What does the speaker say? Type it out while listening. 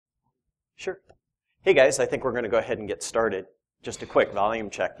Sure. Hey guys, I think we're going to go ahead and get started. Just a quick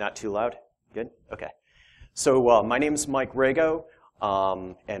volume check, not too loud. Good? Okay. So my name is Mike Raggo,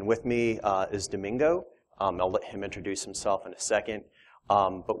 and with me is Domingo. I'll let him introduce himself in a second.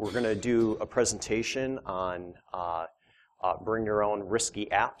 But we're going to do a presentation on bring your own risky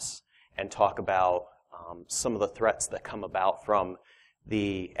apps and talk about some of the threats that come about from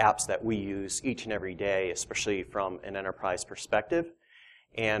the apps that we use each and every day, especially from an enterprise perspective.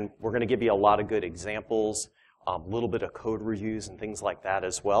 And we're going to give you a lot of good examples, a little bit of code reviews and things like that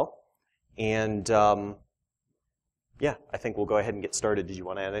as well. And yeah, I think we'll go ahead and get started. Did you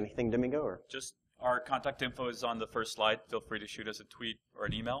want to add anything, Domingo? Or? Just our contact info is on the first slide. Feel free to shoot us a tweet or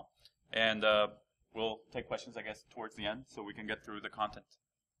an email. And we'll take questions, I guess, towards the end so we can get through the content.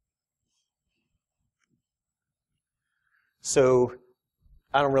 So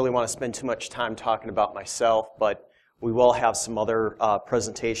I don't really want to spend too much time talking about myself, but we will have some other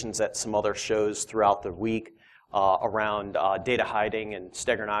presentations at some other shows throughout the week around data hiding and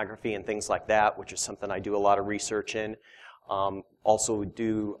steganography and things like that, which is something I do a lot of research in. Also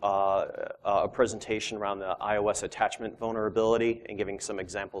do a presentation around the iOS attachment vulnerability and giving some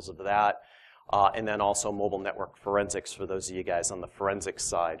examples of that. And then also mobile network forensics for those of you guys on the forensics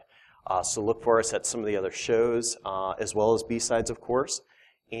side. So look for us at some of the other shows, as well as B-Sides, of course.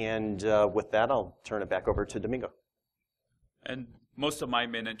 And with that, I'll turn it back over to Domingo. And most of my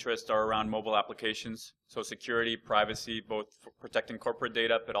main interests are around mobile applications. So security, privacy, both for protecting corporate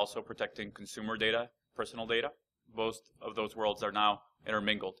data, but also protecting consumer data, personal data. Both of those worlds are now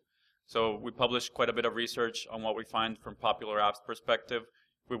intermingled. So we publish quite a bit of research on what we find from popular apps perspective.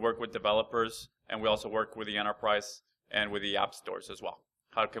 We work with developers, and we also work with the enterprise and with the app stores as well.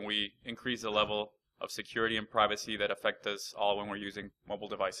 How can we increase the level of security and privacy that affect us all when we're using mobile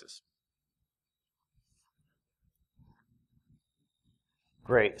devices?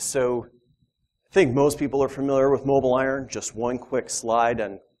 Great. So I think most people are familiar with Mobile Iron. Just one quick slide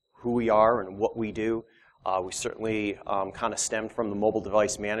on who we are and what we do. We certainly kind of stemmed from the mobile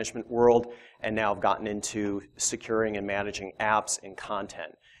device management world and now have gotten into securing and managing apps and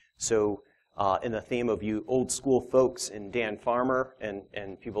content. So in the theme of you old school folks and Dan Farmer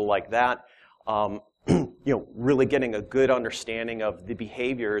and people like that, really getting a good understanding of the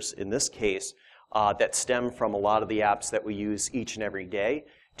behaviors in this case that stem from a lot of the apps that we use each and every day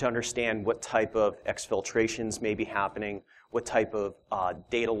to understand what type of exfiltrations may be happening, what type of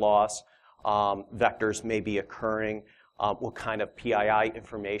data loss vectors may be occurring, what kind of PII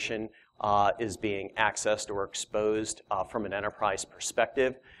information is being accessed or exposed from an enterprise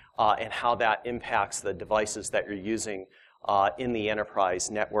perspective, and how that impacts the devices that you're using in the enterprise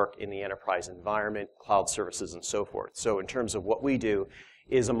network, in the enterprise environment, cloud services, and so forth. So in terms of what we do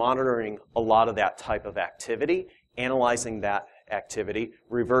is monitoring a lot of that type of activity, analyzing that activity,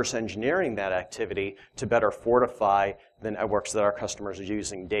 reverse engineering that activity to better fortify the networks that our customers are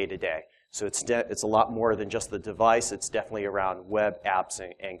using day to day. So it's a lot more than just the device. It's definitely around web, apps,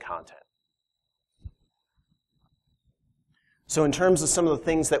 and content. So in terms of some of the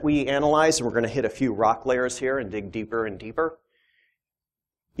things that we analyze, and we're going to hit a few rock layers here and dig deeper and deeper.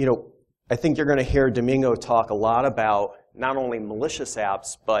 I think you're going to hear Domingo talk a lot about not only malicious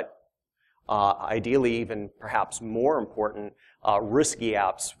apps, but ideally even perhaps more important, risky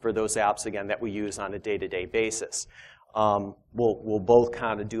apps for those apps, again, that we use on a day-to-day basis. We'll both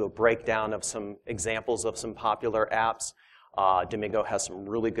kind of do a breakdown of some examples of some popular apps. Domingo has some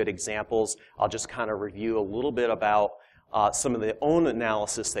really good examples. I'll just kind of review a little bit about some of the own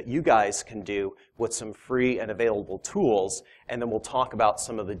analysis that you guys can do with some free and available tools, and then we'll talk about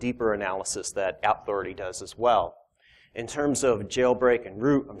some of the deeper analysis that AppAuthority does as well. In terms of jailbreak and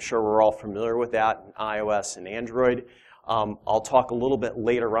root, I'm sure we're all familiar with that in iOS and Android. I'll talk a little bit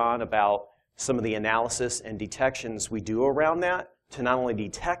later on about some of the analysis and detections we do around that to not only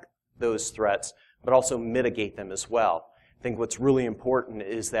detect those threats, but also mitigate them as well. I think what's really important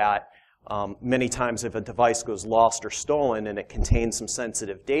is that many times if a device goes lost or stolen and it contains some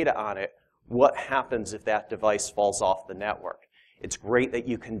sensitive data on it, what happens if that device falls off the network? It's great that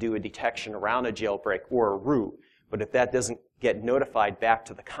you can do a detection around a jailbreak or a root, but if that doesn't get notified back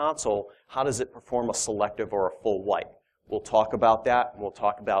to the console, how does it perform a selective or a full wipe? We'll talk about that, and we'll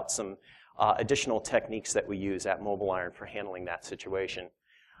talk about some additional techniques that we use at Mobile Iron for handling that situation.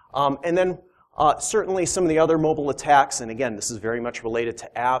 And then certainly some of the other mobile attacks, and again, this is very much related to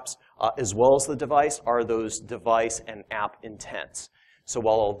apps, as well as the device, are those device and app intents. So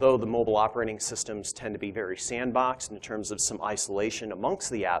although the mobile operating systems tend to be very sandboxed in terms of some isolation amongst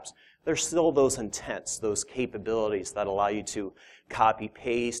the apps, there's still those intents, those capabilities that allow you to copy,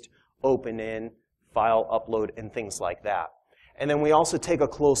 paste, open in, file upload, and things like that. And then we also take a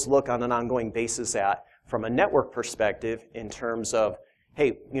close look on an ongoing basis at, from a network perspective, in terms of,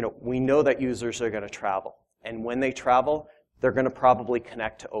 hey, we know that users are going to travel. And when they travel, they're going to probably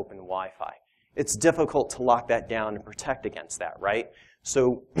connect to open Wi-Fi. It's difficult to lock that down and protect against that, right?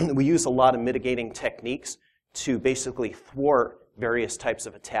 So we use a lot of mitigating techniques to basically thwart various types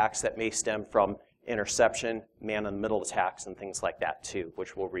of attacks that may stem from interception, man-in-the-middle attacks, and things like that too,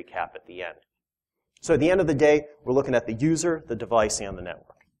 which we'll recap at the end. So at the end of the day, we're looking at the user, the device, and the network.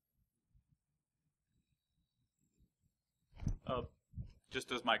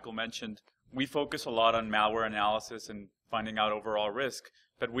 Just as Michael mentioned, we focus a lot on malware analysis and finding out overall risk,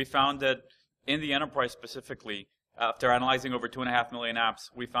 but we found that in the enterprise specifically, after analyzing over 2.5 million apps,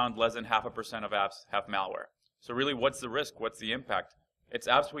 we found less than 0.5% of apps have malware. So really, what's the risk? What's the impact? It's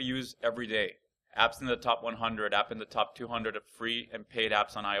apps we use every day. Apps in the top 100, app in the top 200 of free and paid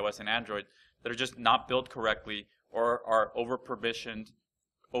apps on iOS and Android that are just not built correctly or are over-provisioned,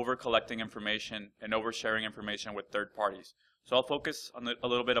 over-collecting information, and over-sharing information with third parties. So I'll focus on a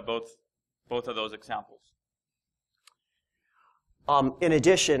little bit of both of those examples. In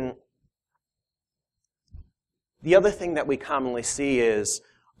addition, the other thing that we commonly see is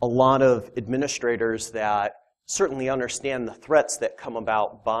a lot of administrators that certainly understand the threats that come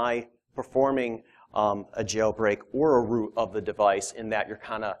about by performing a jailbreak or a root of the device, in that you're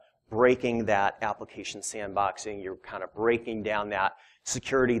kind of breaking that application sandboxing, you're kind of breaking down that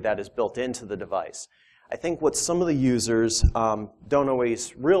security that is built into the device. I think what some of the users don't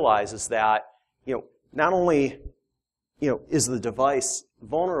always realize is that, not only is the device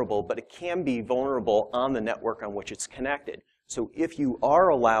vulnerable, but it can be vulnerable on the network on which it's connected. So if you are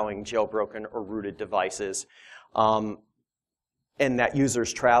allowing jailbroken or rooted devices, and that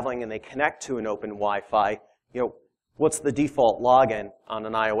user's traveling and they connect to an open Wi-Fi, what's the default login on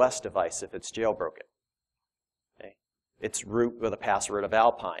an iOS device if it's jailbroken? Okay. It's root with a password of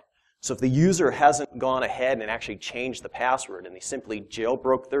Alpine. So if the user hasn't gone ahead and actually changed the password, and they simply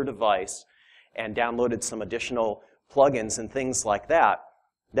jailbroke their device and downloaded some additional plugins and things like that,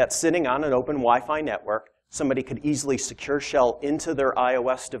 that's sitting on an open Wi-Fi network, somebody could easily secure shell into their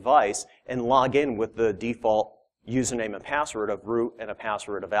iOS device and log in with the default username and password of root and a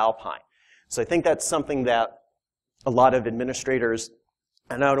password of Alpine. So I think that's something that a lot of administrators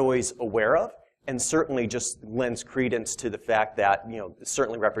are not always aware of, and certainly just lends credence to the fact that it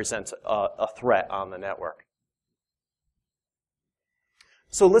certainly represents a threat on the network.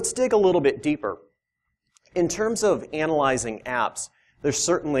 So let's dig a little bit deeper. In terms of analyzing apps, there's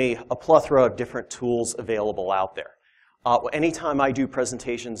certainly a plethora of different tools available out there. Anytime I do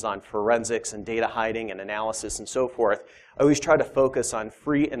presentations on forensics and data hiding and analysis and so forth, I always try to focus on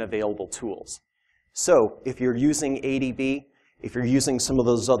free and available tools. So if you're using ADB, if you're using some of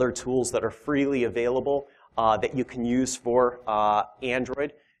those other tools that are freely available that you can use for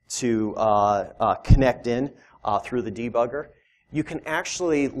Android to connect in through the debugger, you can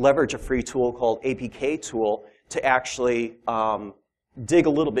actually leverage a free tool called APK tool to actually dig a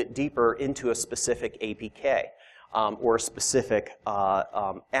little bit deeper into a specific APK or a specific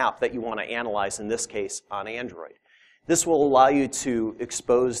app that you want to analyze, in this case on Android. This will allow you to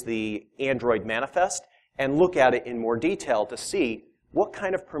expose the Android manifest and look at it in more detail to see what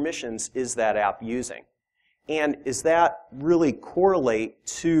kind of permissions is that app using. And is that really correlate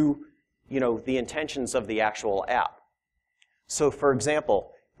to the intentions of the actual app? So for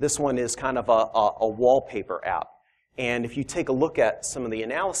example, this one is kind of a wallpaper app. And if you take a look at some of the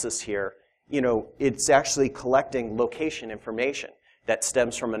analysis here, it's actually collecting location information that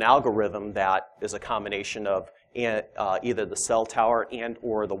stems from an algorithm that is a combination of either the cell tower and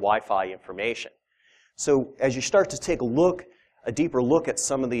or the Wi-Fi information. So as you start to take a deeper look at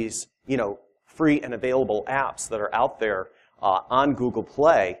some of these, free and available apps that are out there on Google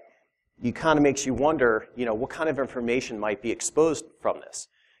Play, it kind of makes you wonder, what kind of information might be exposed from this?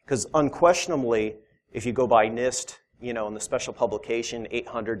 Because unquestionably, if you go by NIST, in the special publication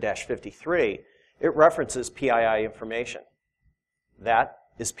 800-53, it references PII information. That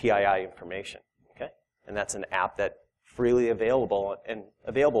is PII information, okay? And that's an app that's freely available and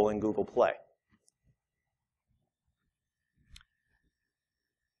available in Google Play.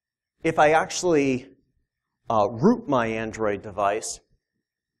 If I actually root my Android device,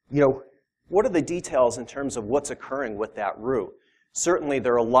 what are the details in terms of what's occurring with that root? Certainly,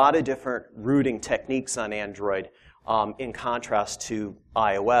 there are a lot of different rooting techniques on Android in contrast to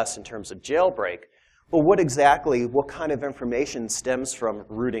iOS in terms of jailbreak. But what kind of information stems from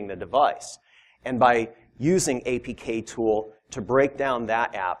rooting the device? And by using APK tool to break down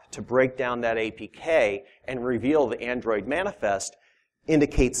that app, to break down that APK, and reveal the Android manifest,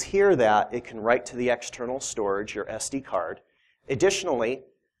 indicates here that it can write to the external storage, your SD card, Additionally,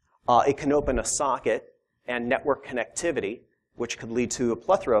 it can open a socket and network connectivity, which could lead to a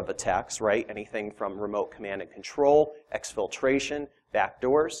plethora of attacks, right? Anything from remote command and control, exfiltration,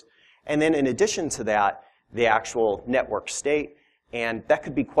 backdoors. And then in addition to that, the actual network state. And that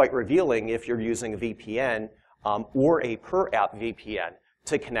could be quite revealing if you're using a VPN or a per-app VPN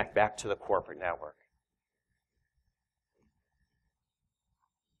to connect back to the corporate network.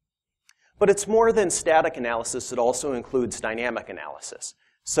 But it's more than static analysis. It also includes dynamic analysis.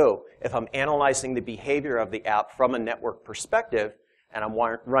 So if I'm analyzing the behavior of the app from a network perspective, and I'm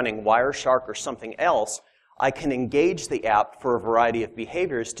running Wireshark or something else, I can engage the app for a variety of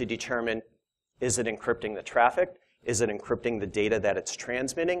behaviors to determine, is it encrypting the traffic? Is it encrypting the data that it's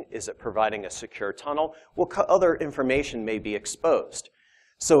transmitting? Is it providing a secure tunnel? What other information may be exposed?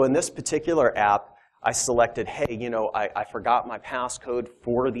 So in this particular app, I selected, hey, you know, I forgot my passcode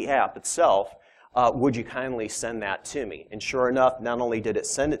for the app itself. Would you kindly send that to me? And sure enough, not only did it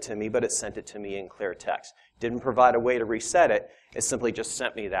send it to me, but it sent it to me in clear text. Didn't provide a way to reset it. It simply just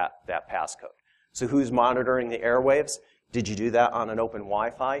sent me that passcode. So who's monitoring the airwaves? Did you do that on an open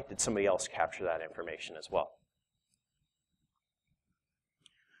Wi-Fi? Did somebody else capture that information as well?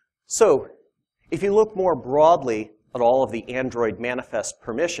 So if you look more broadly at all of the Android manifest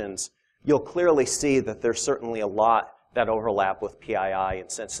permissions, you'll clearly see that there's certainly a lot that overlap with PII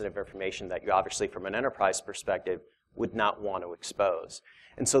and sensitive information that you obviously from an enterprise perspective would not want to expose.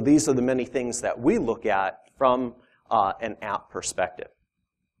 And so these are the many things that we look at from an app perspective.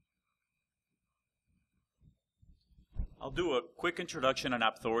 I'll do a quick introduction on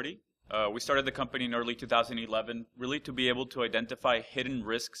AppThority. We started the company in early 2011 really to be able to identify hidden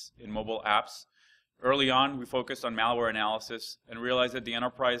risks in mobile apps. Early on, we focused on malware analysis and realized that the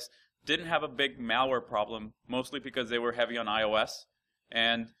enterprise didn't have a big malware problem, mostly because they were heavy on iOS.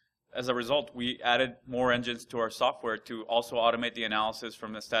 And as a result, we added more engines to our software to also automate the analysis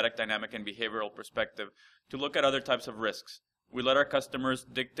from the static, dynamic, and behavioral perspective to look at other types of risks. We let our customers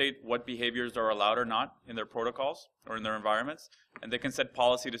dictate what behaviors are allowed or not in their protocols or in their environments. And they can set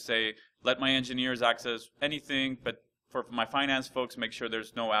policy to say, let my engineers access anything, but for my finance folks, make sure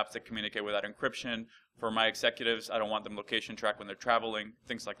there's no apps that communicate without encryption. For my executives, I don't want them location tracked when they're traveling,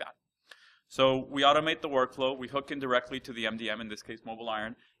 things like that. So we automate the workflow. We hook in directly to the MDM, in this case Mobile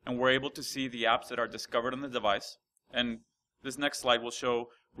Iron, and we're able to see the apps that are discovered on the device. And this next slide will show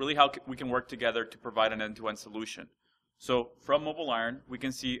really how we can work together to provide an end-to-end solution. So from Mobile Iron, we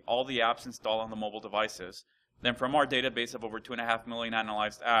can see all the apps installed on the mobile devices. Then from our database of over 2.5 million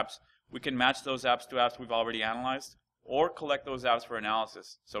analyzed apps, we can match those apps to apps we've already analyzed or collect those apps for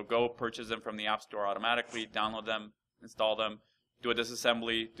analysis. So go purchase them from the App Store automatically, download them, install them, do a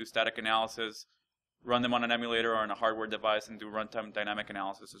disassembly, do static analysis, run them on an emulator or on a hardware device, and do runtime dynamic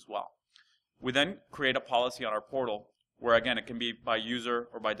analysis as well. We then create a policy on our portal where, again, it can be by user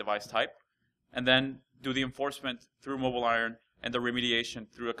or by device type, and then do the enforcement through Mobile Iron and the remediation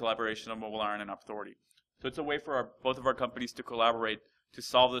through a collaboration of Mobile Iron and AppThority. So it's a way for both of our companies to collaborate to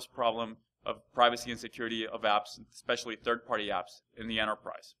solve this problem of privacy and security of apps, especially third-party apps in the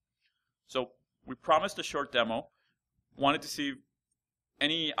enterprise. So we promised a short demo. Wanted to see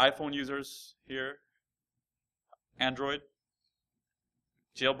any iPhone users here? Android?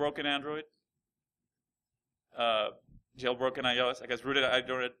 Jailbroken Android? Jailbroken iOS? I guess rooted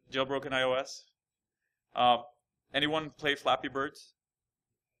Android, jailbroken iOS? Anyone play Flappy Birds?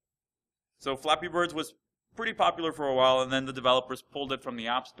 So Flappy Birds was pretty popular for a while, and then the developers pulled it from the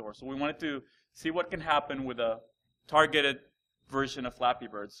App Store. So we wanted to see what can happen with a targeted version of Flappy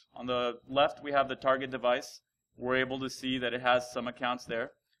Birds. On the left, we have the target device. We're able to see that it has some accounts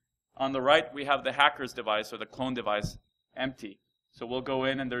there. On the right, we have the hacker's device or the clone device empty. So we'll go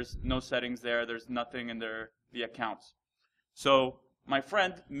in and there's no settings there. There's nothing in the accounts. So my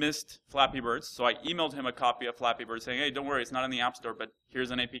friend missed Flappy Birds, so I emailed him a copy of Flappy Birds saying, hey, don't worry, it's not in the App Store, but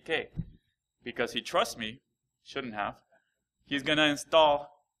here's an APK. Because he trusts me, shouldn't have, he's going to install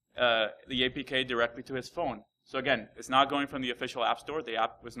the APK directly to his phone. So again, it's not going from the official App Store. The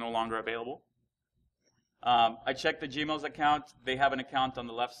app was no longer available. I checked the Gmail's account. They have an account on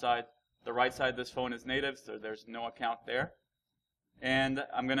the left side. The right side, this phone is native, so there's no account there. And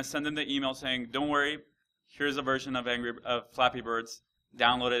I'm going to send him the email saying, don't worry, here's a version of Flappy Birds.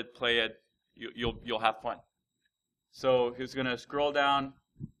 Download it, play it, you'll have fun. So he's going to scroll down.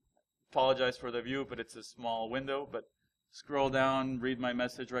 Apologize for the view, but it's a small window. But scroll down, read my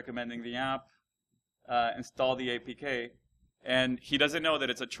message recommending the app, install the APK, and he doesn't know that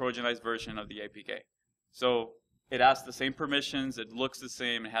it's a Trojanized version of the APK. So it has the same permissions, it looks the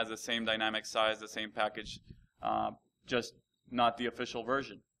same, it has the same dynamic size, the same package, just not the official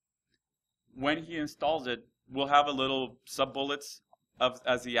version. When he installs it, we'll have a little sub-bullets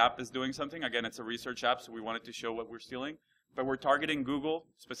as the app is doing something. Again, it's a research app, so we wanted to show what we're stealing. But we're targeting Google,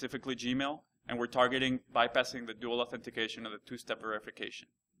 specifically Gmail, and we're targeting bypassing the dual authentication or the two-step verification.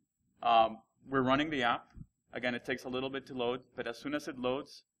 We're running the app. Again, it takes a little bit to load, but as soon as it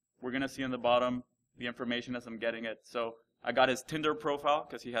loads, we're going to see on the bottom the information as I'm getting it. So I got his Tinder profile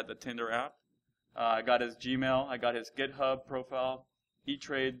because he had the Tinder app. I got his Gmail. I got his GitHub profile,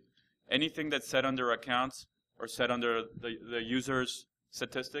 E-Trade, anything that's set under accounts or set under the user's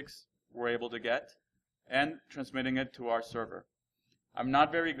statistics we're able to get, and transmitting it to our server. I'm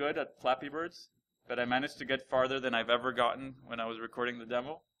not very good at Flappy Birds, but I managed to get farther than I've ever gotten when I was recording the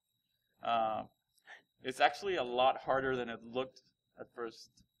demo. It's actually a lot harder than it looked at first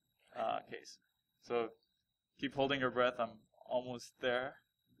case. So keep holding your breath. I'm almost there.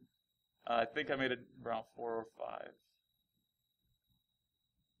 I think I made it around 4 or 5.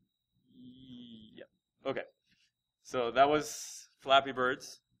 Yep. Okay. So that was Flappy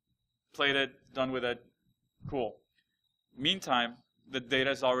Birds. Played it, done with it. Cool. Meantime, the data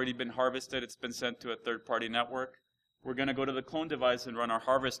has already been harvested. It's been sent to a third-party network. We're going to go to the clone device and run our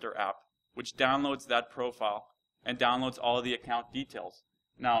Harvester app, which downloads that profile and downloads all of the account details.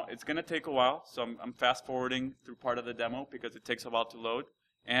 Now, it's going to take a while, so I'm fast-forwarding through part of the demo because it takes a while to load,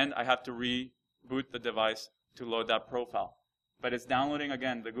 and I have to reboot the device to load that profile. But it's downloading,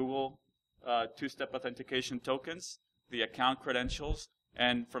 again, the Google two-step authentication tokens, the account credentials,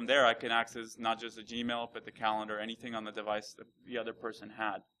 and from there I can access not just the Gmail, but the calendar, anything on the device that the other person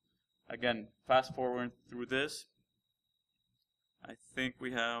had. Again, fast-forward through this. I think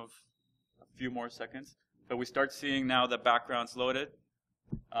we have a few more seconds. But we start seeing now the background's loaded.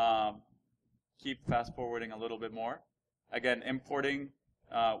 Keep fast-forwarding a little bit more. Again, importing.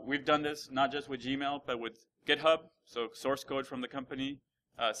 We've done this not just with Gmail, but with GitHub, so source code from the company,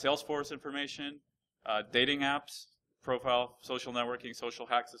 Salesforce information, dating apps, profile, social networking, social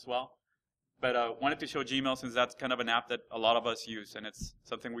hacks as well. But wanted to show Gmail since that's kind of an app that a lot of us use, and it's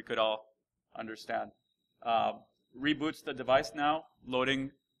something we could all understand. Reboots the device now,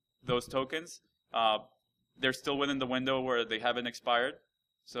 loading those tokens. They're still within the window where they haven't expired,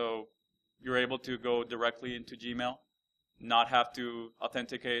 so you're able to go directly into Gmail, not have to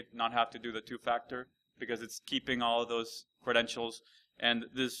authenticate, not have to do the two-factor, because it's keeping all of those credentials. And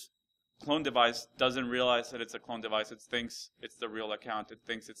this clone device doesn't realize that it's a clone device. It thinks it's the real account. It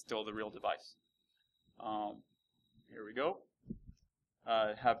thinks it's still the real device. Here we go.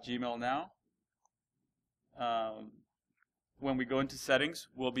 Have Gmail now. When we go into settings,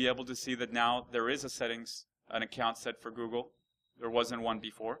 we'll be able to see that now there is an account set for Google. There wasn't one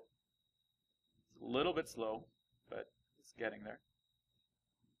before. It's a little bit slow, but it's getting there.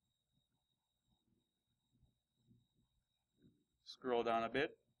 Scroll down a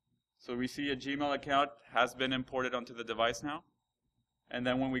bit. So we see a Gmail account has been imported onto the device now. And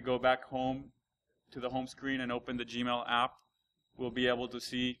then when we go back home to the home screen and open the Gmail app, we'll be able to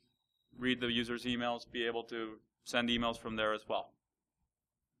see, read the user's emails, be able to send emails from there as well.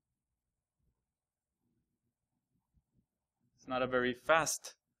 It's not a very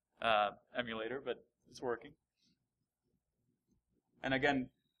fast emulator, but it's working. And again,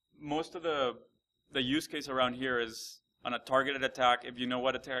 most of the use case around here is on a targeted attack. If you know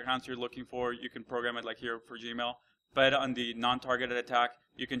what accounts you're looking for, you can program it like here for Gmail. But on the non-targeted attack,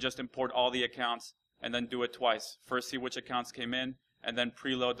 you can just import all the accounts and then do it twice. First see which accounts came in, and then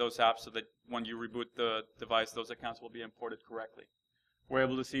preload those apps so that when you reboot the device, those accounts will be imported correctly. We're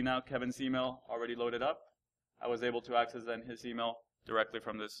able to see now Kevin's email already loaded up. I was able to access then his email directly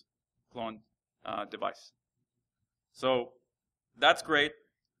from this cloned device. So that's great.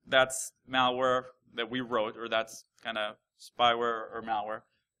 That's malware that we wrote, or that's kind of spyware or malware.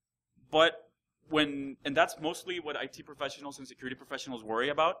 But and that's mostly what IT professionals and security professionals worry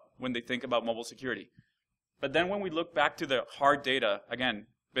about when they think about mobile security. But then when we look back to the hard data, again,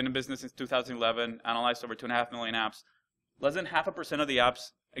 been in business since 2011, analyzed over 2.5 million apps, less than 0.5% of the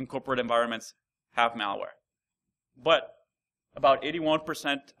apps in corporate environments have malware. But about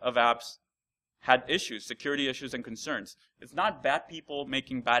 81% of apps had issues, security issues and concerns. It's not bad people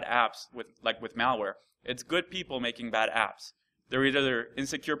making bad apps with malware. It's good people making bad apps. They're either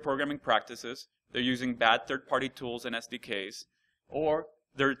insecure programming practices, they're using bad third-party tools and SDKs, or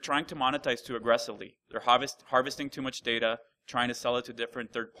they're trying to monetize too aggressively. They're harvesting too much data, trying to sell it to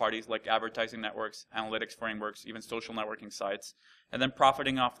different third parties like advertising networks, analytics frameworks, even social networking sites, and then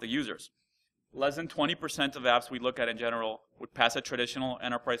profiting off the users. Less than 20% of apps we look at in general would pass a traditional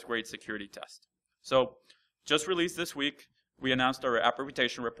enterprise-grade security test. So just released this week, we announced our app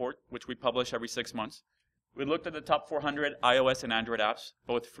reputation report, which we publish every 6 months. We looked at the top 400 iOS and Android apps,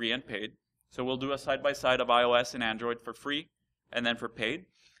 both free and paid, So we'll do a side-by-side of iOS and Android for free and then for paid.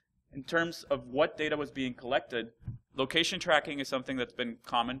 In terms of what data was being collected, location tracking is something that's been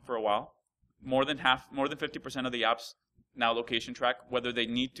common for a while. More than 50% of the apps now location track, whether they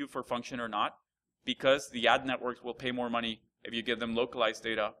need to for function or not, because the ad networks will pay more money if you give them localized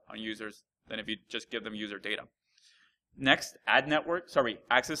data on users than if you just give them user data. Next,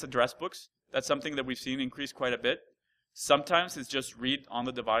 access address books. That's something that we've seen increase quite a bit. Sometimes it's just read on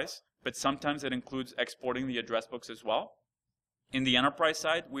the device, but sometimes it includes exporting the address books as well. In the enterprise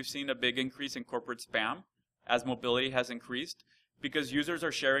side, we've seen a big increase in corporate spam as mobility has increased, because users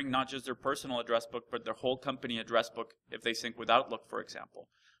are sharing not just their personal address book, but their whole company address book if they sync with Outlook, for example.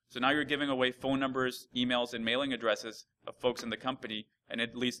 So now you're giving away phone numbers, emails, and mailing addresses of folks in the company, and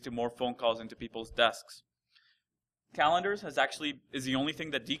it leads to more phone calls into people's desks. Calendars is the only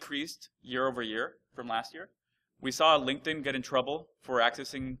thing that decreased year over year from last year. We saw LinkedIn get in trouble for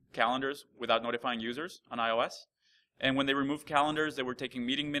accessing calendars without notifying users on iOS. And when they removed calendars, they were taking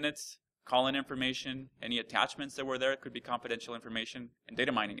meeting minutes, call-in information, any attachments that were there could be confidential information, and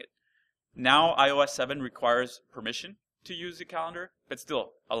data mining it. Now iOS 7 requires permission to use the calendar, but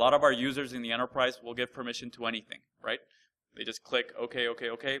still, a lot of our users in the enterprise will give permission to anything, right? They just click OK, OK,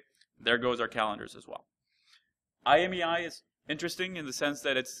 OK. There goes our calendars as well. IMEI is interesting in the sense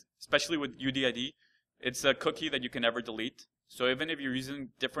that it's, especially with UDID, it's a cookie that you can never delete. So even if you're using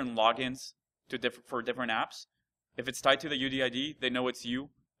different logins for different apps, if it's tied to the UDID, they know it's you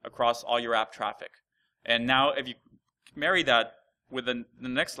across all your app traffic. And now if you marry that with the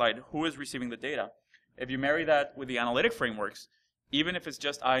next slide, who is receiving the data? If you marry that with the analytic frameworks, even if it's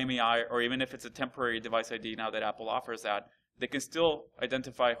just IMEI or even if it's a temporary device ID now that Apple offers that, they can still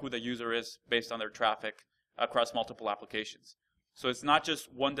identify who the user is based on their traffic across multiple applications. So it's not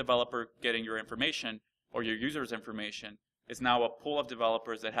just one developer getting your information or your user's information. It's now a pool of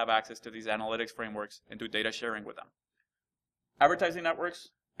developers that have access to these analytics frameworks and do data sharing with them. Advertising networks,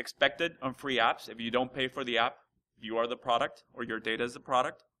 expected on free apps. If you don't pay for the app, you are the product or your data is the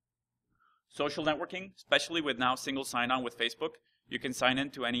product. Social networking, especially with now single sign-on with Facebook. You can sign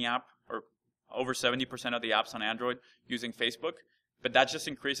into any app, or over 70% of the apps on Android using Facebook. But that just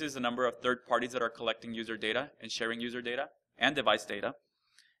increases the number of third parties that are collecting user data and sharing user data and device data.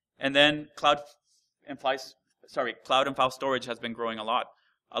 And then cloud and file storage has been growing a lot.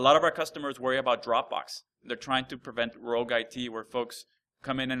 A lot of our customers worry about Dropbox. They're trying to prevent rogue IT where folks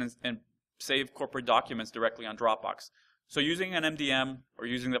come in and save corporate documents directly on Dropbox. So using an MDM or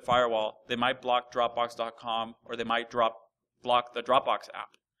using the firewall, they might block Dropbox.com or they might block the Dropbox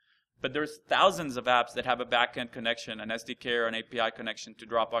app. But there's thousands of apps that have a backend connection, an SDK or an API connection to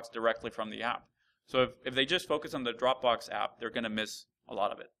Dropbox directly from the app. So if they just focus on the Dropbox app, they're going to miss a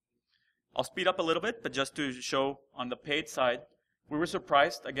lot of it. I'll speed up a little bit, but just to show on the paid side, we were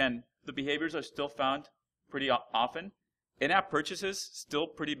surprised. Again, the behaviors are still found pretty often. In-app purchases, still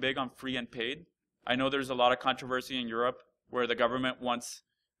pretty big on free and paid. I know there's a lot of controversy in Europe where the government wants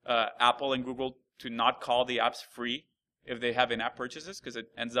Apple and Google to not call the apps free if they have in-app purchases, because it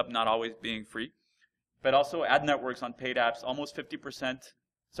ends up not always being free. But also ad networks on paid apps, almost 50%.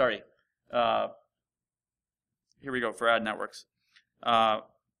 Sorry. Here we go for ad networks.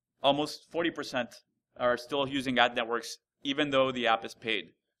 Almost 40% are still using ad networks even though the app is paid.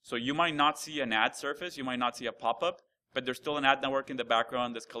 So you might not see an ad surface, you might not see a pop-up, but there's still an ad network in the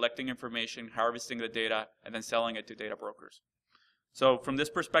background that's collecting information, harvesting the data, and then selling it to data brokers. So from this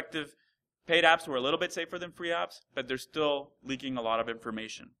perspective, paid apps were a little bit safer than free apps, but they're still leaking a lot of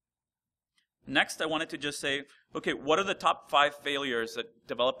information. Next, I wanted to just say, okay, what are the top 5 failures that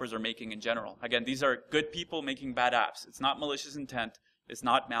developers are making in general? Again, these are good people making bad apps. It's not malicious intent. It's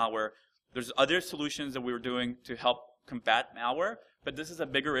not malware. There's other solutions that we were doing to help combat malware, but this is a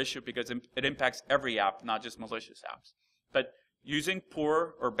bigger issue because it impacts every app, not just malicious apps. But using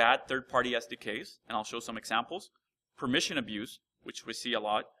poor or bad third-party SDKs, and I'll show some examples, permission abuse, which we see a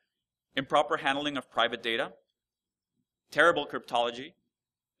lot, improper handling of private data, terrible cryptography,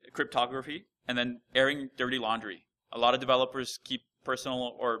 and then airing dirty laundry. A lot of developers keep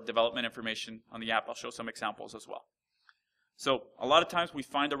personal or development information on the app. I'll show some examples as well. So a lot of times we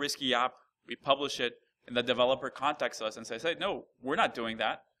find a risky app, we publish it, and the developer contacts us and says, hey, no, we're not doing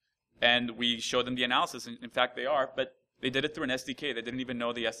that. And we show them the analysis. In fact, they are, but they did it through an SDK. They didn't even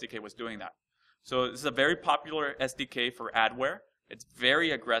know the SDK was doing that. So this is a very popular SDK for adware. It's very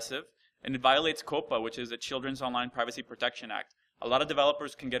aggressive, and it violates COPPA, which is the Children's Online Privacy Protection Act. A lot of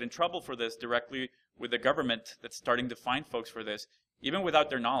developers can get in trouble for this directly with the government that's starting to fine folks for this, even without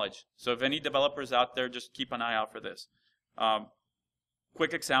their knowledge. So if any developers out there, just keep an eye out for this.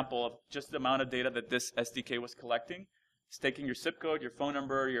 Quick example of just the amount of data that this SDK was collecting. It's taking your zip code, your phone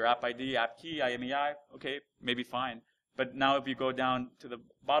number, your app ID, app key, IMEI. Okay, maybe fine. But now if you go down to the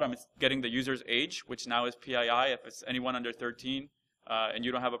bottom, it's getting the user's age, which now is PII. If it's anyone under 13 and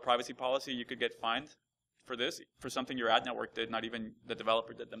you don't have a privacy policy, you could get fined for this, for something your ad network did, not even the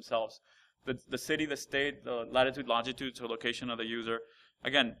developer did themselves. The city, the state, the latitude, longitude, so location of the user.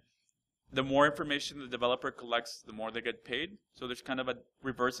 Again, the more information the developer collects, the more they get paid. So there's kind of a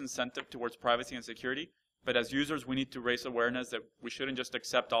reverse incentive towards privacy and security. But as users, we need to raise awareness that we shouldn't just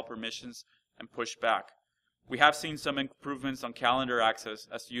accept all permissions and push back. We have seen some improvements on calendar access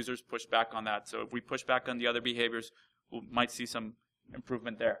as users push back on that. So if we push back on the other behaviors, we might see some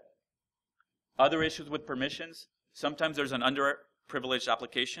improvement there. Other issues with permissions, sometimes there's an underprivileged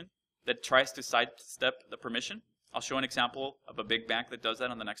application that tries to sidestep the permission. I'll show an example of a big bank that does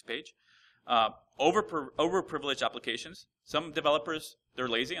that on the next page. Overprivileged applications, some developers, they're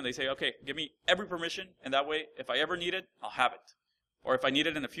lazy and they say, okay, give me every permission, and that way, if I ever need it, I'll have it. Or if I need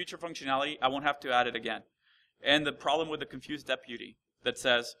it in a future functionality, I won't have to add it again. And the problem with the confused deputy that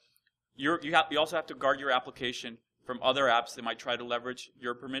says, you also have to guard your application from other apps that might try to leverage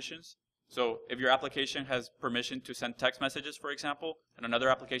your permissions. So if your application has permission to send text messages, for example, and another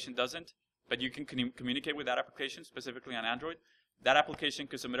application doesn't, but you can communicate with that application, specifically on Android, that application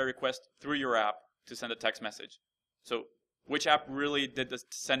could submit a request through your app to send a text message. So which app really did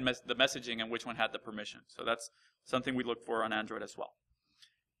send the messaging and which one had the permission? So that's something we look for on Android as well.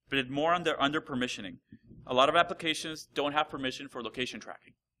 But more under permissioning. A lot of applications don't have permission for location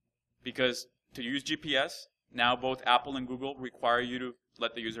tracking because to use GPS, now both Apple and Google require you to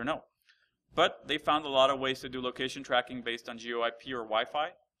let the user know. But they found a lot of ways to do location tracking based on GeoIP or Wi-Fi,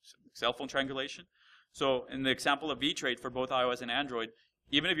 cell phone triangulation. So in the example of VTrade for both iOS and Android,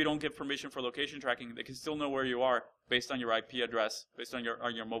 even if you don't give permission for location tracking, they can still know where you are based on your IP address, based on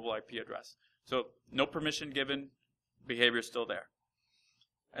your mobile IP address. So no permission given, behavior is still there.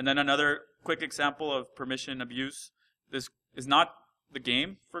 And then another quick example of permission abuse. This is not the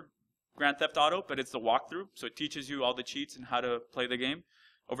game for Grand Theft Auto, but it's the walkthrough. So it teaches you all the cheats and how to play the game.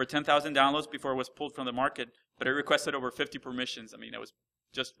 Over 10,000 downloads before it was pulled from the market, but it requested over 50 permissions. I mean, it was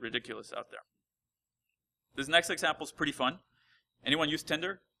just ridiculous out there. This next example is pretty fun. Anyone use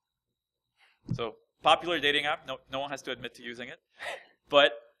Tinder? So popular dating app. No one has to admit to using it.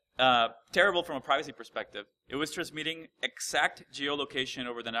 But terrible from a privacy perspective. It was transmitting exact geolocation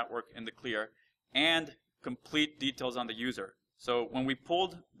over the network in the clear and complete details on the user. So when we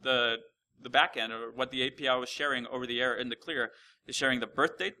pulled the backend, or what the API was sharing over the air in the clear, is sharing the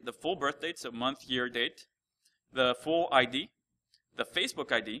birth date, the full birth date, so month, year, date, the full ID, the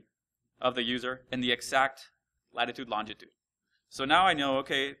Facebook ID of the user, and the exact latitude, longitude. So now I know,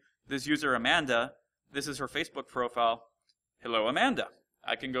 okay, this user Amanda, this is her Facebook profile. Hello, Amanda.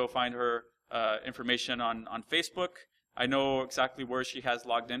 I can go find her information on Facebook. I know exactly where she has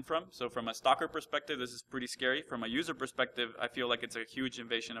logged in from. So from a stalker perspective, this is pretty scary. From a user perspective, I feel like it's a huge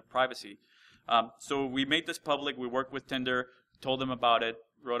invasion of privacy. So we made this public. We worked with Tinder, told them about it,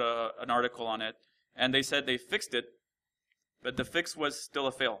 wrote an article on it, and they said they fixed it, but the fix was still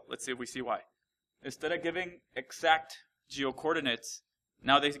a fail. Let's see if we see why. Instead of giving exact geo-coordinates,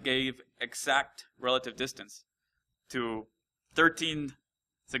 now they gave exact relative distance to 13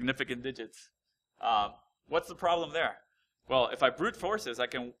 significant digits. What's the problem there? Well, if I brute force this, I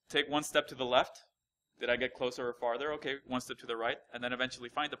can take one step to the left. Did I get closer or farther? Okay, one step to the right, and then eventually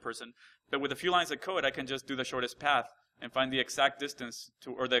find the person. But with a few lines of code, I can just do the shortest path and find the exact distance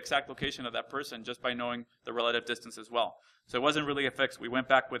to, or the exact location of that person just by knowing the relative distance as well. So it wasn't really a fix. We went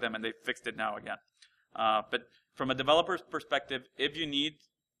back with them and they fixed it now again. But from a developer's perspective, if you need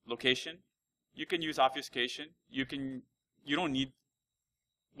location, you can use obfuscation. You don't need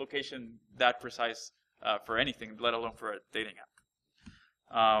location that precise for anything, let alone for a dating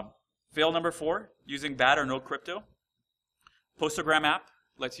app. Fail number 4, using bad or no crypto. Postogram app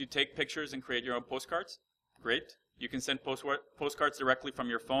lets you take pictures and create your own postcards. Great. You can send postcards directly from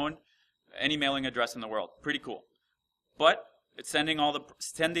your phone, any mailing address in the world. Pretty cool. But it's sending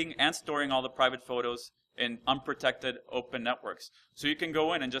and storing all the private photos in unprotected open networks. So you can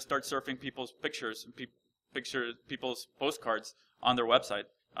go in and just start surfing people's pictures, people's postcards on their website.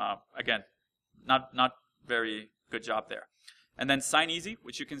 Again, not very good job there. And then Sign Easy,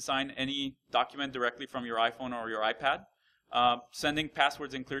 which you can sign any document directly from your iPhone or your iPad. Sending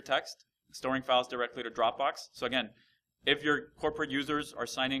passwords in clear text, storing files directly to Dropbox. So again, if your corporate users are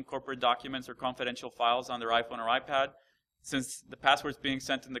signing corporate documents or confidential files on their iPhone or iPad, since the password's being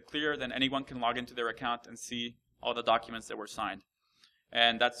sent in the clear, then anyone can log into their account and see all the documents that were signed.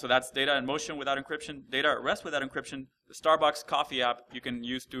 And that's data in motion without encryption, data at rest without encryption. The Starbucks coffee app you can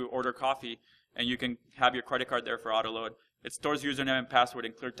use to order coffee and you can have your credit card there for auto load. It stores username and password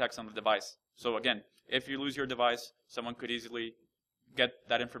in clear text on the device. So again, if you lose your device, someone could easily get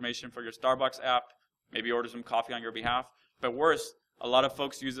that information for your Starbucks app, maybe order some coffee on your behalf. But worse, a lot of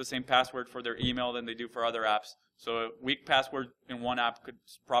folks use the same password for their email than they do for other apps. So a weak password in one app could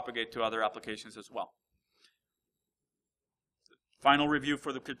propagate to other applications as well. Final review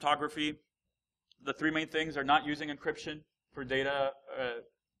for the cryptography. The three main things are not using encryption for data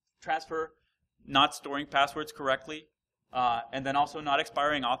transfer, not storing passwords correctly, and then also not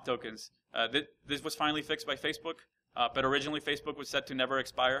expiring auth tokens. This was finally fixed by Facebook, but originally Facebook was set to never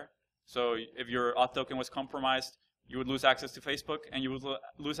expire. So if your auth token was compromised, you would lose access to Facebook, and you would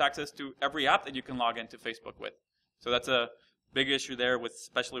lose access to every app that you can log into Facebook with. So that's a big issue there,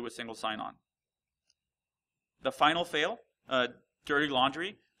 especially with single sign-on. The final fail, dirty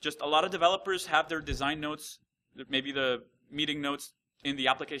laundry. Just a lot of developers have their design notes, maybe the meeting notes in the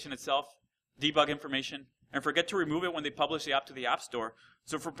application itself, debug information, and forget to remove it when they publish the app to the App Store.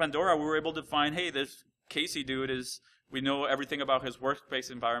 So for Pandora, we were able to find, hey, this Casey dude we know everything about his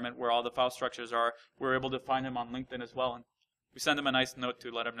workspace environment where all the file structures are. We were able to find him on LinkedIn as well. And we sent him a nice note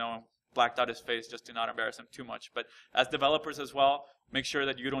to let him know and blacked out his face just to not embarrass him too much. But as developers as well, make sure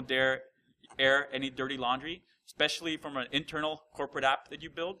that you don't dare air any dirty laundry, especially from an internal corporate app that you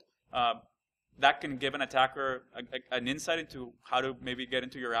build. That can give an attacker an insight into how to maybe get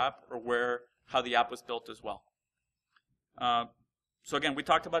into your app or how the app was built as well. So again, we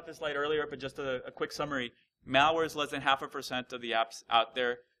talked about this slide earlier, but just a quick summary. Malware is less than 0.5% of the apps out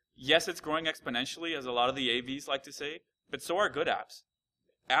there. Yes, it's growing exponentially, as a lot of the AVs like to say, but so are good apps.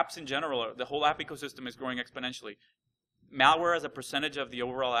 Apps in general, the whole app ecosystem is growing exponentially. Malware as a percentage of the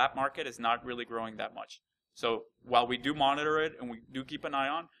overall app market is not really growing that much. So while we do monitor it and we do keep an eye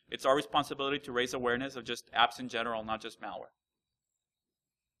on, it's our responsibility to raise awareness of just apps in general, not just malware.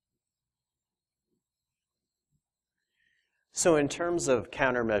 So in terms of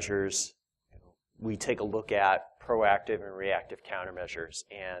countermeasures, we take a look at proactive and reactive countermeasures.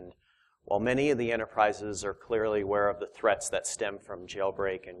 And while many of the enterprises are clearly aware of the threats that stem from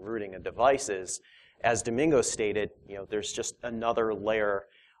jailbreak and rooting of devices, as Domingo stated, there's just another layer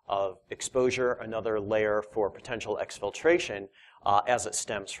of exposure, another layer for potential exfiltration as it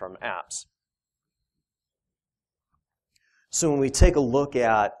stems from apps. So when we take a look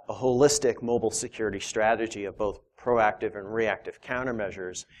at a holistic mobile security strategy of both proactive and reactive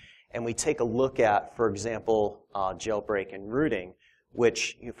countermeasures, and we take a look at, for example, jailbreak and rooting,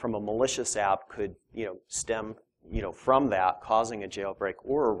 which from a malicious app could stem from that, causing a jailbreak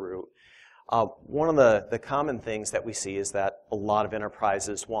or a root. One of the common things that we see is that a lot of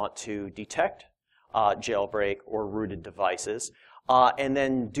enterprises want to detect jailbreak or rooted devices and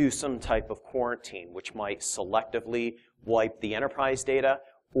then do some type of quarantine, which might selectively wipe the enterprise data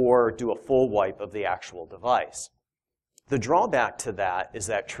or do a full wipe of the actual device. The drawback to that is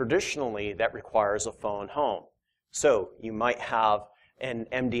that traditionally that requires a phone home. So you might have an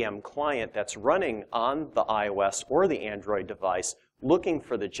MDM client that's running on the iOS or the Android device looking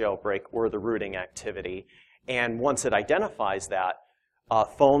for the jailbreak or the rooting activity, and once it identifies that,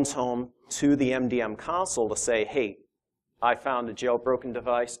 phones home to the MDM console to say, hey, I found a jailbroken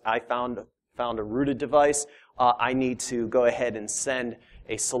device, I found a rooted device, I need to go ahead and send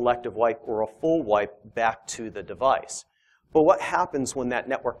a selective wipe or a full wipe back to the device. But what happens when that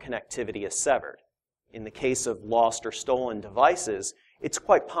network connectivity is severed? In the case of lost or stolen devices, it's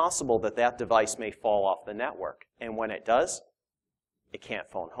quite possible that that device may fall off the network. And when it does, it can't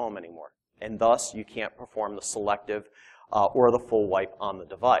phone home anymore. And thus, you can't perform the selective or the full wipe on the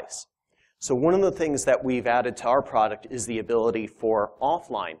device. So one of the things that we've added to our product is the ability for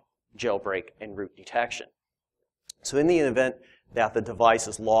offline jailbreak and root detection. So in the event that the device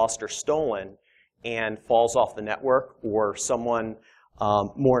is lost or stolen and falls off the network, or someone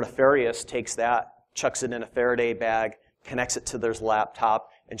more nefarious takes that, chucks it in a Faraday bag, connects it to their laptop,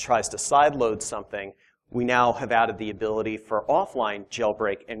 and tries to sideload something, we now have added the ability for offline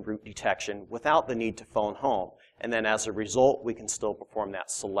jailbreak and root detection without the need to phone home. And then as a result, we can still perform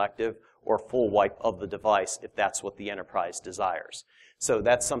that selective or full wipe of the device if that's what the enterprise desires. So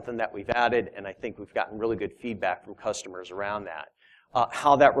that's something that we've added, and I think we've gotten really good feedback from customers around that.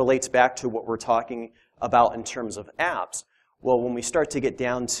 How that relates back to what we're talking about in terms of apps. Well, when we start to get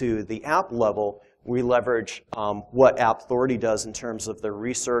down to the app level, we leverage what App Authority does in terms of their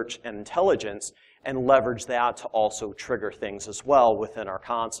research and intelligence, and leverage that to also trigger things as well within our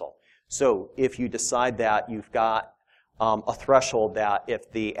console. So if you decide that you've got a threshold that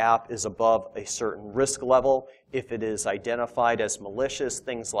if the app is above a certain risk level, if it is identified as malicious,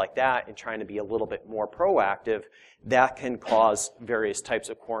 things like that, and trying to be a little bit more proactive, that can cause various types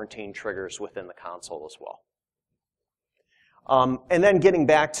of quarantine triggers within the console as well. And then getting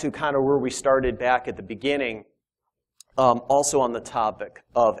back to kind of where we started back at the beginning, also on the topic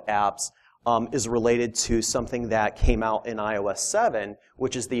of apps, is related to something that came out in iOS 7,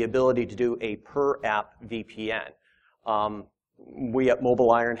 which is the ability to do a per-app VPN. We at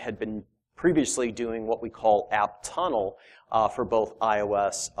Mobile Iron had been previously doing what we call App Tunnel for both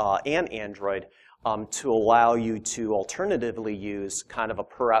iOS and Android to allow you to alternatively use kind of a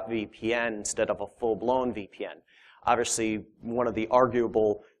per-app VPN instead of a full-blown VPN. Obviously, one of the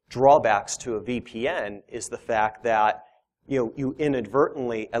arguable drawbacks to a VPN is the fact that you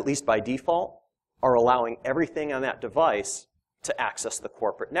inadvertently, at least by default, are allowing everything on that device to access the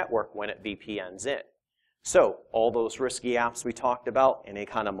corporate network when it VPNs in. So all those risky apps we talked about, any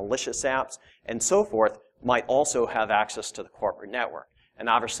kind of malicious apps, and so forth, might also have access to the corporate network. And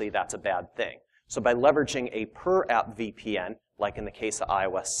obviously, that's a bad thing. So by leveraging a per-app VPN, like in the case of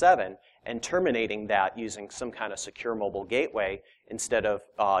iOS 7, and terminating that using some kind of secure mobile gateway instead of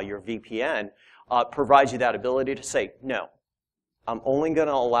your VPN, provides you that ability to say, no, I'm only going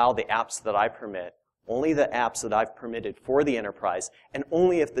to allow the apps that I permit, only the apps that I've permitted for the enterprise, and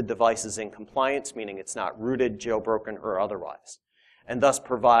only if the device is in compliance, meaning it's not rooted, jailbroken, or otherwise. And thus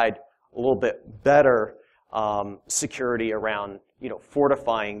provide a little bit better security around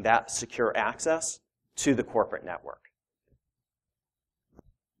fortifying that secure access to the corporate network.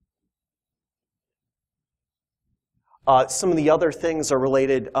 Some of the other things are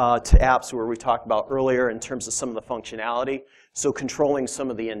related to apps where we talked about earlier in terms of some of the functionality. So controlling some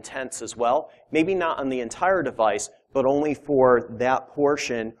of the intents as well. Maybe not on the entire device, but only for that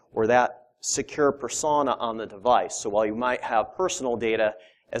portion or that secure persona on the device. So while you might have personal data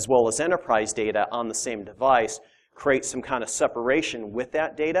as well as enterprise data on the same device, create some kind of separation with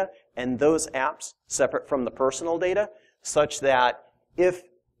that data and those apps separate from the personal data such that if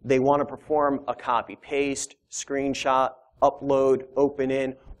they want to perform a copy-paste, screenshot, upload, open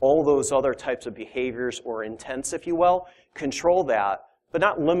in, all those other types of behaviors or intents, if you will, control that, but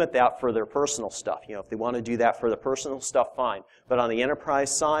not limit that for their personal stuff. If they want to do that for the personal stuff, fine. But on the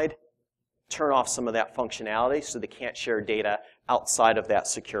enterprise side, turn off some of that functionality so they can't share data outside of that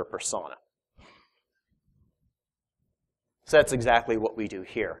secure persona. So that's exactly what we do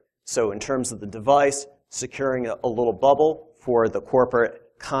here. So in terms of the device, securing a little bubble for the corporate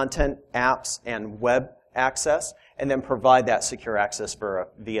content, apps, and web access, and then provide that secure access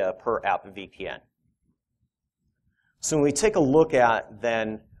via per-app VPN. So when we take a look at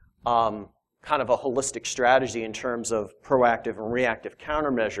then kind of a holistic strategy in terms of proactive and reactive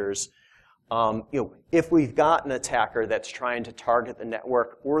countermeasures, if we've got an attacker that's trying to target the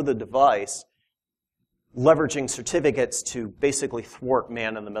network or the device, leveraging certificates to basically thwart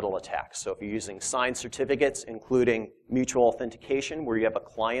man-in-the-middle attacks. So if you're using signed certificates, including mutual authentication, where you have a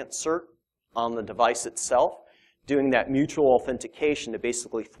client cert on the device itself, doing that mutual authentication to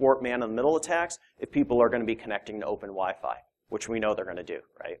basically thwart man-in-the-middle attacks if people are going to be connecting to open Wi-Fi, which we know they're going to do,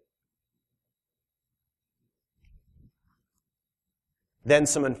 right? Then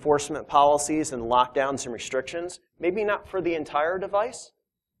some enforcement policies and lockdowns and restrictions, maybe not for the entire device,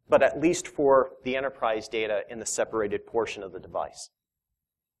 but at least for the enterprise data in the separated portion of the device.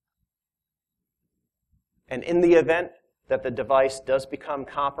 And in the event that the device does become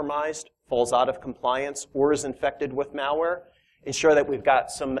compromised, falls out of compliance, or is infected with malware, ensure that we've got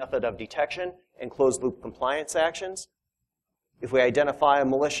some method of detection and closed-loop compliance actions. If we identify a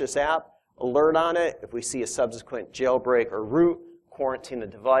malicious app, alert on it. If we see a subsequent jailbreak or root, quarantine the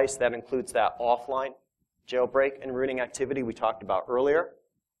device. That includes that offline jailbreak and rooting activity we talked about earlier.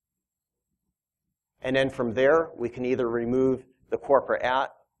 And then from there, we can either remove the corporate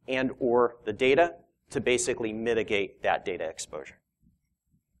app and or the data to basically mitigate that data exposure.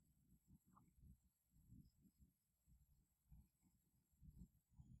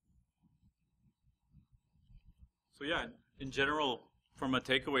 So yeah, in general, from a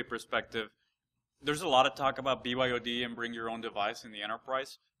takeaway perspective, there's a lot of talk about BYOD and bring your own device in the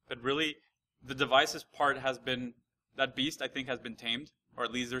enterprise, but really the devices part has been, that beast I think has been tamed, or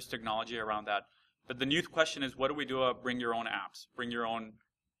at least there's technology around that. But the new question is, what do we do about bring your own apps, bring your own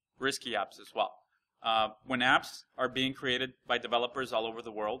risky apps as well? When apps are being created by developers all over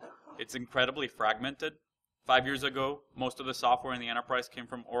the world, it's incredibly fragmented. 5 years ago, most of the software in the enterprise came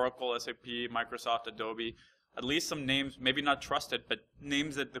from Oracle, SAP, Microsoft, Adobe, at least some names, maybe not trusted, but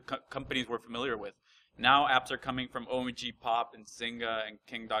names that the companies were familiar with. Now apps are coming from OMG Pop and Zynga and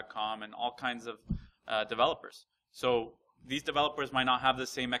King.com and all kinds of developers. So these developers might not have the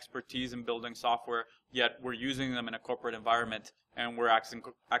same expertise in building software, yet we're using them in a corporate environment, and we're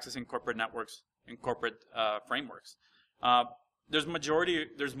accessing corporate networks in corporate frameworks.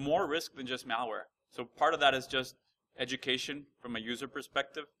 There's more risk than just malware. So part of that is just education from a user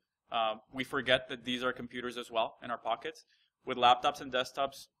perspective. We forget that these are computers as well in our pockets. With laptops and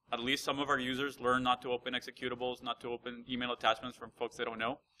desktops, at least some of our users learn not to open executables, not to open email attachments from folks they don't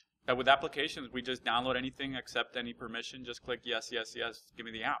know. But with applications, we just download anything, accept any permission, just click yes, yes, yes, give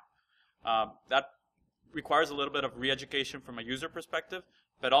me the app. That requires a little bit of re-education from a user perspective,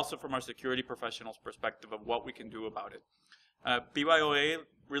 but also from our security professionals' perspective of what we can do about it. BYOA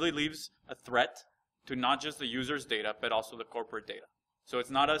really leaves a threat to not just the user's data, but also the corporate data. So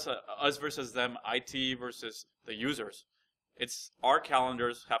it's not us versus them, IT versus the users. It's our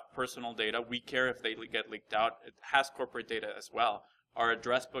calendars have personal data. We care if they get leaked out. It has corporate data as well, our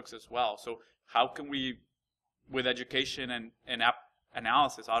address books as well. So how can we, with education and app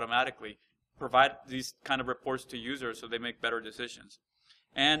analysis automatically, provide these kind of reports to users so they make better decisions?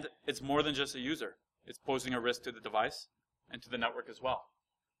 And it's more than just a user. It's posing a risk to the device and to the network as well.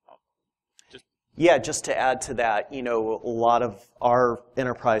 Yeah, just to add to that, a lot of our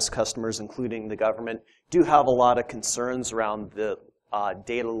enterprise customers, including the government, do have a lot of concerns around the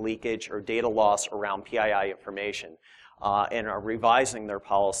data leakage or data loss around PII information, and are revising their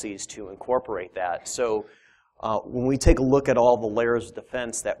policies to incorporate that. So when we take a look at all the layers of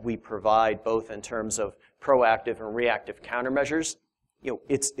defense that we provide, both in terms of proactive and reactive countermeasures,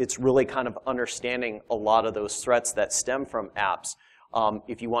 it's really kind of understanding a lot of those threats that stem from apps.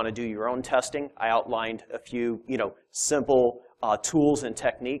 If you want to do your own testing, I outlined a few, simple tools and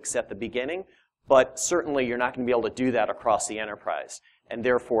techniques at the beginning, but certainly you're not going to be able to do that across the enterprise. And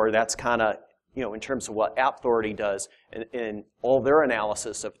therefore, that's kind of, in terms of what App Authority does in all their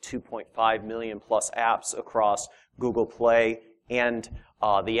analysis of 2.5 million plus apps across Google Play and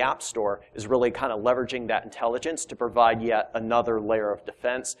the App Store, is really kind of leveraging that intelligence to provide yet another layer of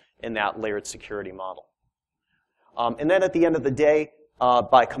defense in that layered security model. And then at the end of the day,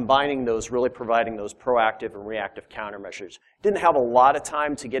 by combining those, really providing those proactive and reactive countermeasures. Didn't have a lot of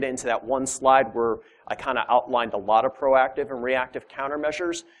time to get into that one slide where I kind of outlined a lot of proactive and reactive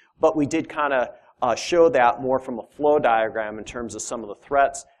countermeasures, but we did kind of show that more from a flow diagram in terms of some of the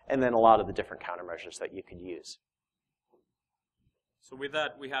threats and then a lot of the different countermeasures that you could use. So with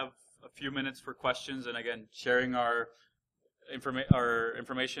that, we have a few minutes for questions, and again, sharing our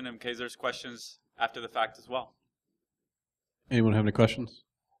information in case there's questions after the fact as well. Anyone have any questions?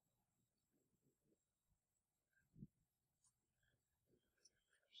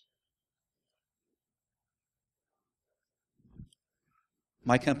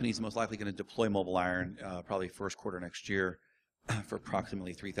 My company is most likely going to deploy Mobile Iron probably first quarter next year for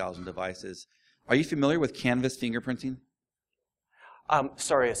approximately 3,000 devices. Are you familiar with Canvas fingerprinting?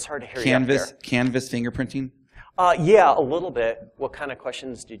 Sorry, it's hard to hear you up there. Canvas fingerprinting? Yeah, a little bit. What kind of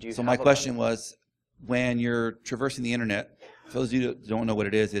questions did you have? So my question was, when you're traversing the internet, for those of you that don't know what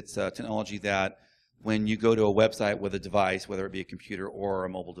it is, it's a technology that when you go to a website with a device, whether it be a computer or a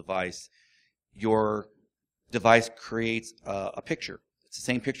mobile device, your device creates a picture. It's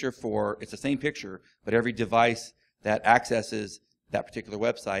the same picture, but every device that accesses that particular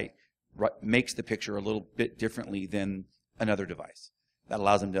website makes the picture a little bit differently than another device. That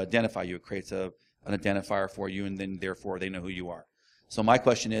allows them to identify you. It creates an identifier for you, and then therefore they know who you are. So my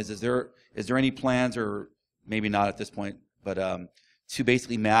question is there any plans, or maybe not at this point, but to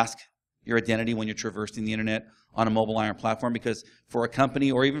basically mask your identity when you're traversing the internet on a Mobile Iron platform? Because for a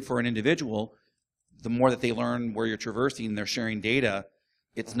company or even for an individual, the more that they learn where you're traversing and they're sharing data,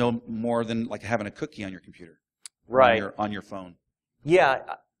 it's no more than like having a cookie on your computer, right, on your phone. Yeah,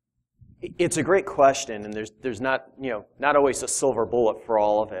 it's a great question, and there's not always a silver bullet for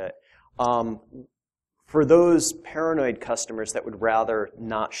all of it. For those paranoid customers that would rather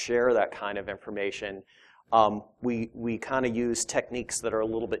not share that kind of information, we kind of use techniques that are a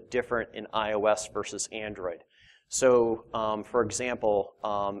little bit different in iOS versus Android. So, for example,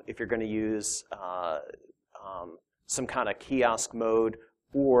 if you're going to use some kind of kiosk mode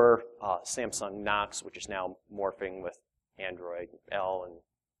or Samsung Knox, which is now morphing with Android L and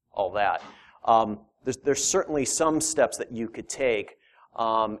all that, there's certainly some steps that you could take.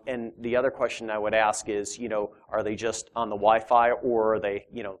 And the other question I would ask is, are they just on the Wi-Fi, or are they,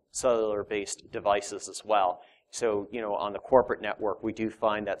 cellular-based devices as well? So, on the corporate network, we do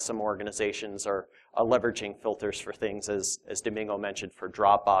find that some organizations are leveraging filters for things, as Domingo mentioned, for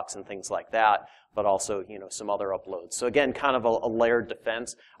Dropbox and things like that, but also, some other uploads. So again, kind of a layered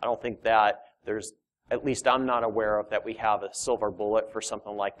defense. I don't think that there's, at least I'm not aware of, that we have a silver bullet for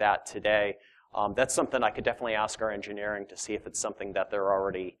something like that today. That's something I could definitely ask our engineering to see if it's something that they're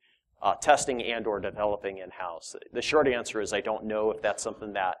already testing and or developing in-house. The short answer is I don't know if that's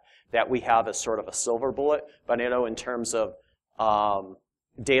something that we have as sort of a silver bullet, but I know in terms of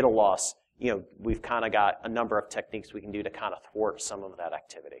data loss, we've kind of got a number of techniques we can do to kind of thwart some of that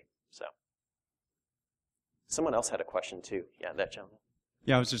activity. So, someone else had a question too. Yeah, that gentleman.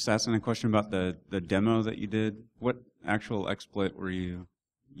 Yeah, I was just asking a question about the demo that you did. What actual exploit were you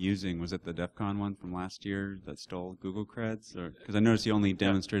using? Was it the DEF CON one from last year that stole Google creds? Because I noticed you only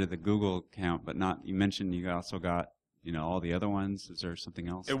demonstrated the Google account, but not. You mentioned you also got all the other ones. Is there something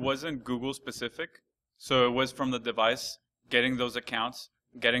else? It wasn't Google specific, so it was from the device getting those accounts,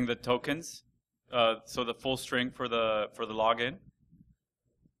 getting the tokens, so the full string for the login.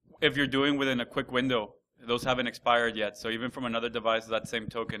 If you're doing within a quick window, those haven't expired yet. So even from another device, that same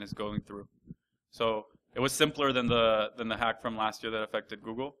token is going through. So it was simpler than the hack from last year that affected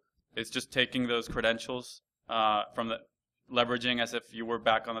Google. It's just taking those credentials leveraging as if you were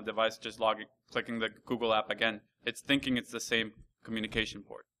back on the device, just clicking the Google app again. It's thinking it's the same communication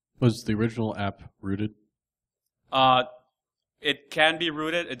port. Was the original app rooted? It can be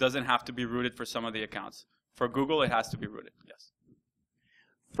rooted. It doesn't have to be rooted for some of the accounts. For Google, it has to be rooted, yes.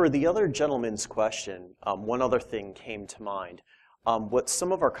 For the other gentleman's question, one other thing came to mind. What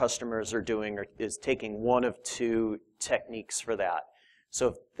some of our customers are doing is taking one of two techniques for that. So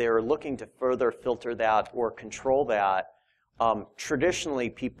if they're looking to further filter that or control that, traditionally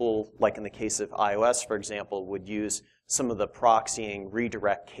people, like in the case of iOS, for example, would use some of the proxying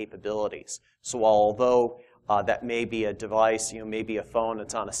redirect capabilities. So although that may be a device, maybe a phone,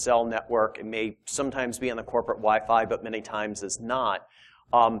 it's on a cell network, it may sometimes be on the corporate Wi-Fi, but many times is not.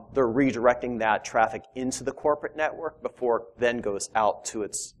 They're redirecting that traffic into the corporate network before it then goes out to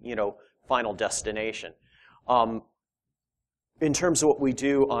its final destination. In terms of what we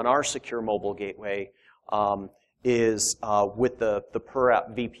do on our secure mobile gateway is with the per app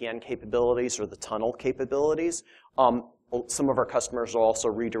VPN capabilities or the tunnel capabilities, some of our customers are also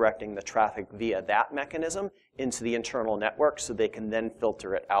redirecting the traffic via that mechanism into the internal network so they can then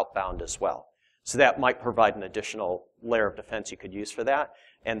filter it outbound as well. So that might provide an additional layer of defense you could use for that.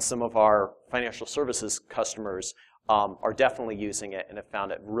 And some of our financial services customers are definitely using it and have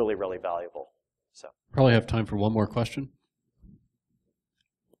found it really, really valuable. So probably have time for one more question.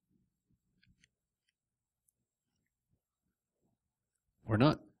 Or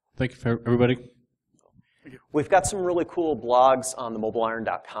not. Thank you for everybody. We've got some really cool blogs on the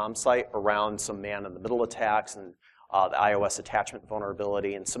mobileiron.com site around some man-in-the-middle attacks and the iOS attachment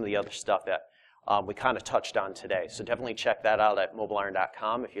vulnerability and some of the other stuff that we kind of touched on today. So definitely check that out at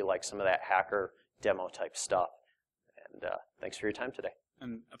mobileiron.com if you like some of that hacker demo type stuff. And thanks for your time today.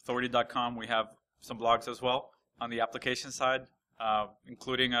 And authority.com, we have some blogs as well on the application side,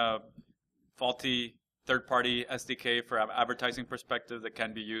 including a faulty third-party SDK for advertising perspective that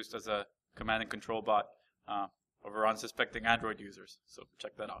can be used as a command and control bot over unsuspecting Android users. So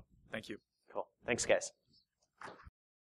check that out. Thank you. Cool. Thanks, guys.